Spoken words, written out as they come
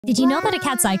Did you know that a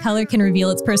cat's eye color can reveal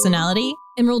its personality?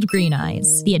 Emerald green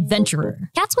eyes, the adventurer.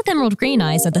 Cats with emerald green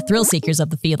eyes are the thrill seekers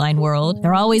of the feline world.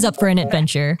 They're always up for an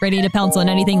adventure, ready to pounce on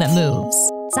anything that moves.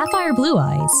 Sapphire blue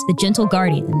eyes, the gentle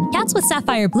guardian. Cats with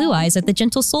sapphire blue eyes are the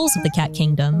gentle souls of the cat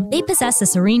kingdom. They possess a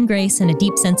serene grace and a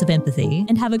deep sense of empathy,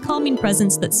 and have a calming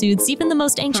presence that soothes even the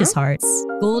most anxious hearts.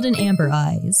 Golden amber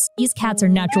eyes. These cats are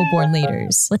natural-born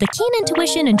leaders, with a keen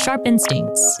intuition and sharp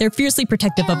instincts. They're fiercely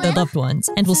protective of their loved ones,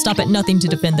 and will stop at nothing to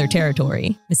defend their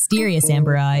territory. Mysterious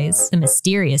amber eyes, the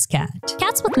mysterious cat.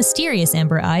 Cats with mysterious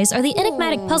amber eyes are the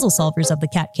enigmatic puzzle solvers of the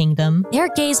cat kingdom. Their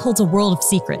gaze holds a world of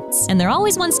secrets, and they're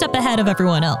always one step ahead of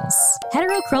everyone else.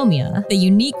 Heterochromia, the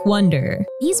unique wonder.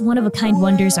 These one-of-a-kind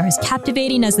wonders are as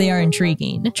captivating as they are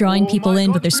intriguing, drawing people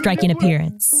in with their striking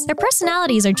appearance. Their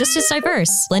personalities are just as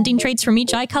diverse, blending traits from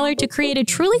each eye color to create a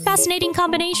truly fascinating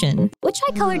combination. Which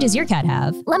eye color does your cat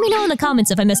have? Let me know in the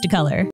comments if I missed a color.